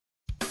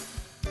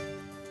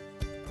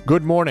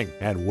Good morning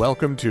and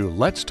welcome to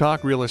Let's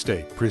Talk Real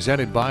Estate,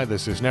 presented by the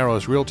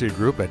Cisneros Realty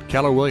Group at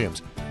Keller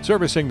Williams,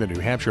 servicing the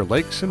New Hampshire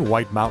Lakes and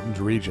White Mountains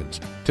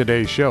regions.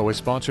 Today's show is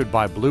sponsored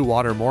by Blue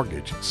Water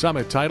Mortgage,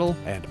 Summit Title,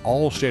 and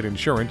Allstate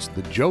Insurance,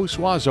 the Joe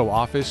Suozzo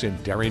office in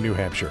Derry, New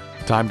Hampshire.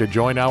 Time to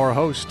join our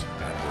host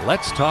and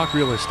Let's Talk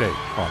Real Estate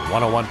on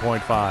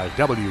 101.5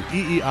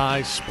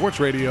 WEEI Sports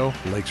Radio,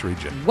 Lakes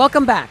Region.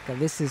 Welcome back.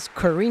 This is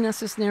Karina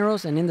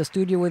Cisneros, and in the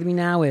studio with me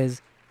now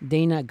is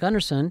Danna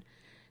Gunnerson,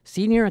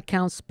 Senior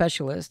Account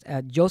Specialist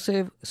at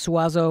Joseph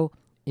Suozzo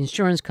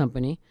Insurance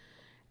Company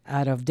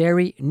out of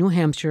Derry, New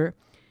Hampshire.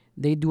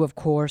 They do, of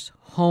course,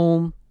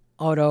 home,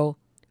 auto,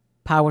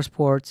 power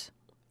sports,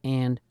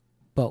 and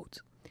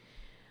boats.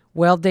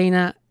 Well,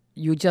 Danna,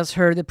 you just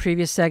heard the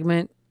previous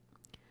segment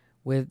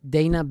with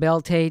Dana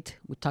Beltate.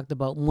 We talked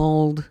about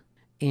mold,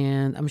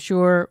 and I'm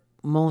sure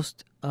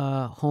most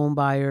home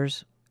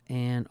buyers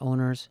and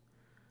owners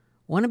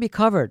want to be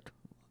covered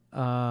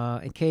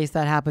in case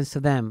that happens to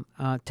them.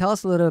 Tell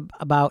us a little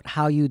about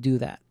how you do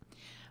that.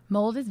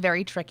 Mold is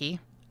very tricky.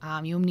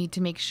 You need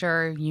to make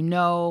sure you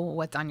know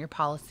what's on your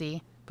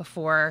policy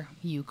before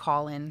you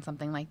call in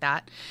something like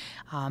that.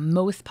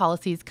 Most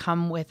policies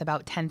come with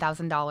about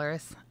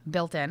 $10,000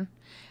 built in.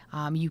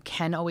 You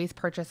can always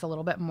purchase a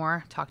little bit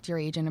more. Talk to your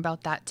agent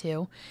about that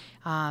too.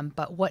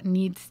 But what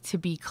needs to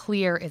be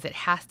clear is it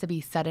has to be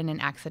sudden and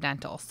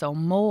accidental. So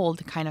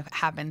mold kind of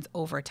happens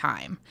over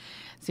time.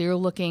 So you're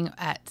looking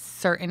at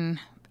certain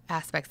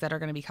aspects that are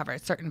going to be covered,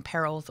 certain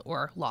perils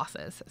or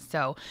losses.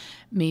 So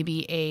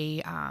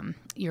maybe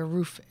your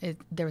roof,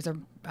 there's a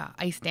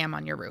ice dam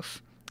on your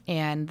roof,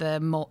 and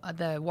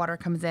the water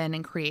comes in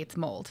and creates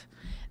mold.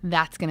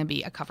 That's going to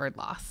be a covered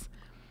loss.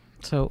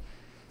 So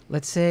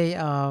let's say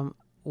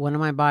one of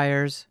my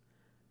buyers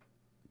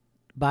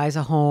buys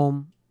a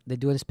home, they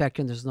do an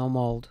inspection, there's no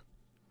mold,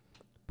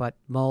 but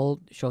mold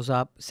shows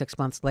up 6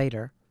 months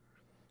later.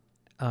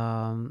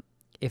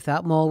 If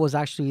that mold was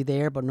actually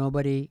there but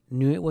nobody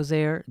knew it was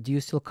there, do you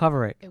still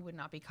cover it? It would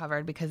not be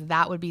covered because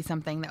that would be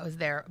something that was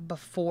there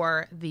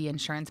before the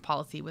insurance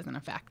policy was in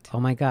effect. Oh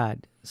my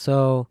God.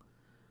 So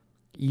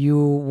you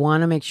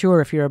want to make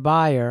sure, if you're a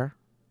buyer,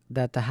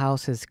 that the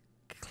house is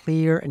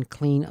clear and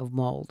clean of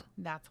mold.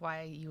 That's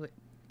why you would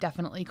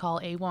definitely call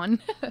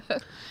A1.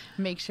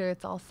 Make sure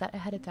it's all set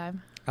ahead of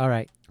time. All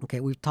right. Okay,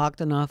 we've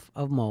talked enough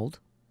of mold,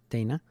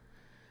 Danna.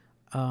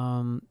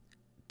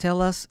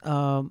 Tell us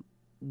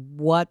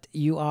what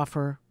you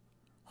offer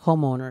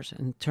homeowners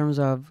in terms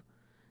of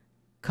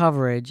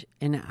coverage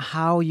and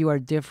how you are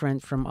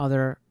different from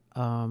other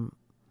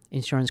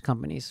insurance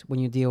companies when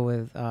you deal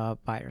with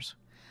buyers.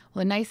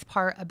 Well, the nice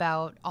part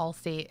about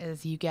Allstate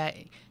is you get,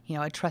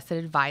 a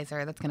trusted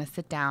advisor that's going to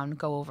sit down,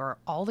 go over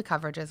all the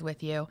coverages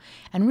with you,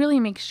 and really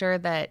make sure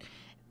that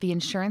the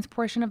insurance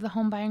portion of the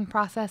home buying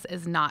process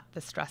is not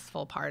the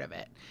stressful part of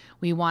it.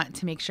 We want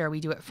to make sure we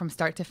do it from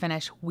start to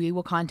finish. We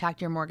will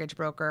contact your mortgage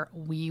broker.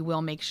 We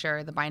will make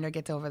sure the binder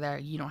gets over there.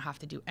 You don't have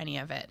to do any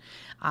of it.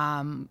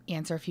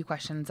 Answer a few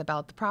questions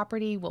about the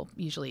property. We'll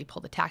usually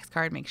pull the tax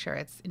card, make sure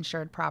it's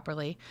insured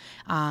properly,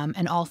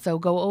 and also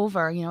go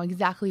over,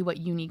 exactly what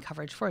you need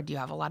coverage for. Do you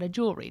have a lot of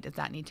jewelry? Does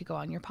that need to go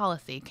on your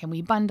policy? Can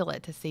we bundle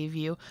it to save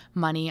you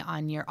money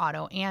on your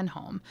auto and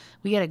home?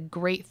 We get a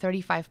great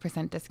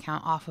 35%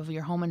 discount off of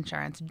your home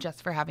insurance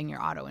just for having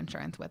your auto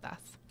insurance with us.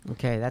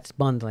 Okay, that's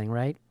bundling,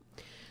 right?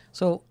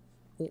 So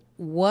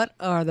what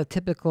are the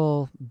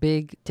typical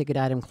big ticket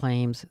item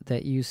claims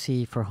that you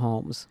see for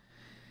homes?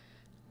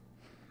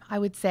 I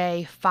would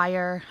say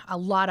fire, a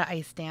lot of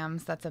ice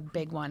dams. That's a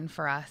big one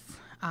for us.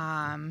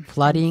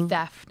 Flooding?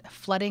 Theft.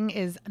 Flooding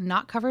is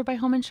not covered by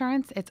home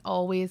insurance. It's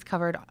always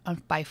covered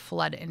by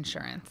flood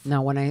insurance.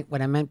 Now, when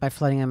I meant by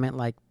flooding, I meant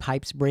like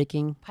pipes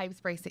breaking? Pipes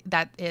breaking.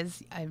 That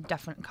is a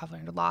definite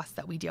covered loss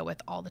that we deal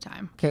with all the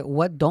time. Okay,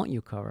 what don't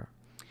you cover?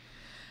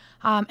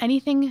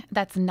 Anything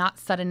that's not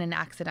sudden and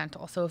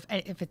accidental. So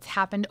if it's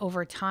happened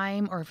over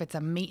time, or if it's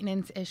a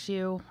maintenance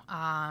issue,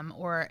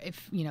 or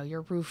if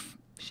your roof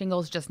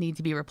shingles just need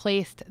to be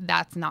replaced,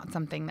 that's not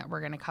something that we're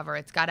going to cover.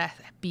 It's got to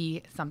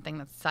be something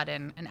that's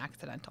sudden and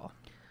accidental.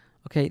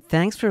 Okay,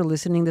 thanks for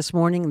listening this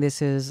morning.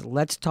 This is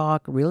Let's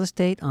Talk Real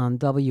Estate on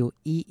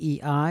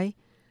WEEI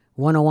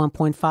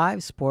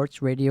 101.5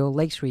 Sports Radio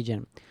Lakes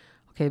Region.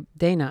 Okay,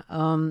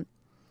 Danna,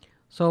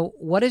 so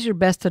what is your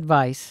best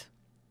advice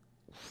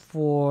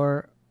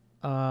for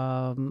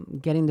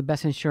getting the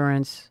best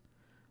insurance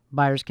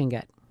buyers can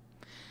get?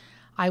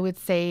 I would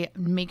say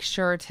make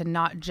sure to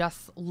not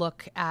just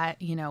look at,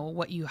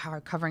 what you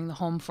are covering the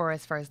home for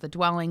as far as the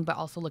dwelling, but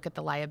also look at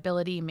the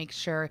liability. Make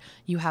sure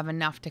you have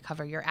enough to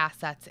cover your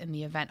assets in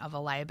the event of a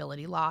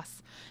liability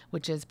loss,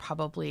 which is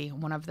probably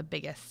one of the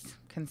biggest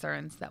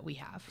concerns that we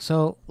have.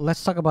 So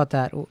let's talk about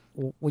that.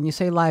 When you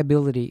say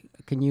liability,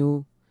 can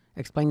you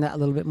explain that a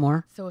little bit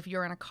more? So if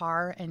you're in a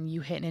car and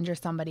you hit and injure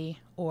somebody,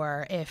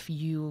 or if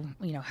you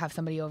have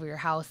somebody over your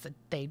house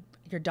that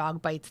your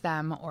dog bites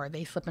them or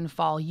they slip and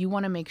fall, you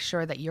want to make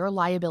sure that your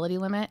liability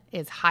limit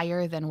is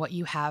higher than what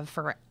you have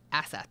for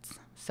assets.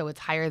 So it's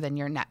higher than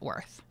your net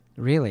worth.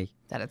 Really?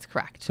 That is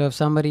correct. So if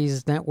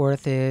somebody's net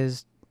worth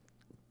is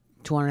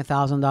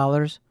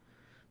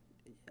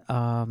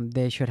 $200,000,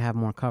 they should have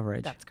more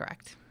coverage. That's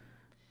correct.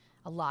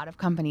 A lot of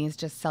companies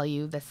just sell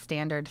you the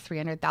standard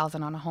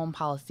 $300,000 on a home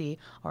policy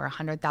or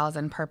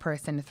 $100,000 per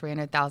person,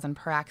 $300,000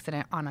 per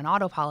accident on an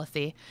auto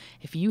policy.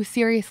 If you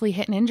seriously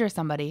hit and injure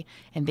somebody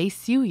and they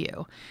sue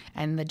you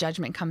and the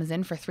judgment comes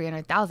in for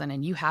 $300,000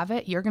 and you have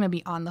it, you're going to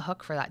be on the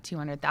hook for that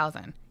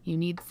 $200,000. You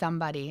need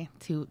somebody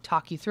to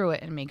talk you through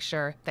it and make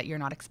sure that you're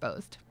not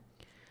exposed.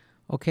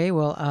 Okay,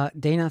 well,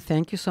 Danna,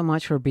 thank you so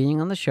much for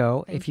being on the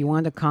show. If you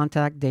want to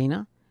contact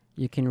Danna,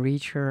 you can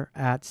reach her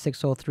at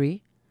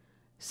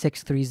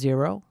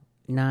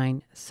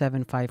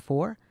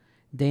 603-630-9754.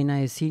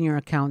 Danna is Senior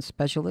Account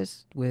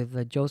Specialist with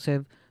the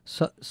Joseph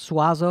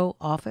Suozzo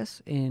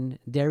office in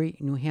Derry,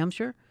 New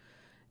Hampshire.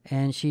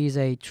 And she's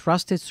a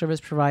trusted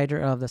service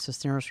provider of the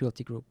Cisneros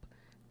Realty Group.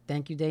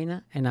 Thank you,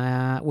 Danna.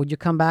 And would you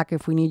come back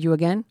if we need you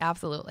again?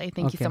 Absolutely.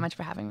 Thank you so much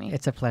for having me.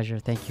 It's a pleasure.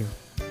 Thank you.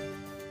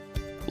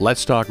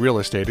 Let's Talk Real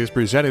Estate is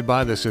presented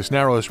by the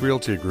Cisneros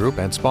Realty Group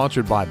and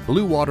sponsored by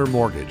Blue Water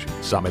Mortgage,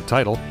 Summit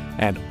Title,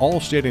 and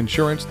Allstate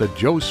Insurance, the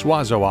Joe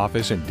Suozzo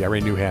office in Derry,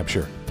 New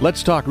Hampshire.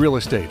 Let's Talk Real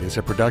Estate is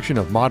a production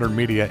of Modern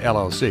Media,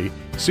 LLC,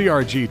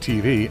 CRG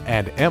TV,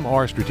 and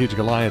MR Strategic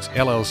Alliance,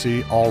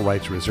 LLC, all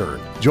rights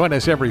reserved. Join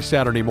us every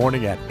Saturday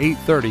morning at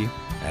 8:30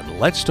 and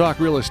Let's Talk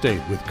Real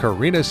Estate with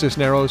Karina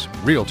Cisneros,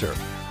 Realtor,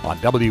 on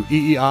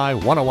WEEI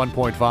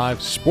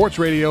 101.5 Sports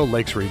Radio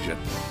Lakes Region.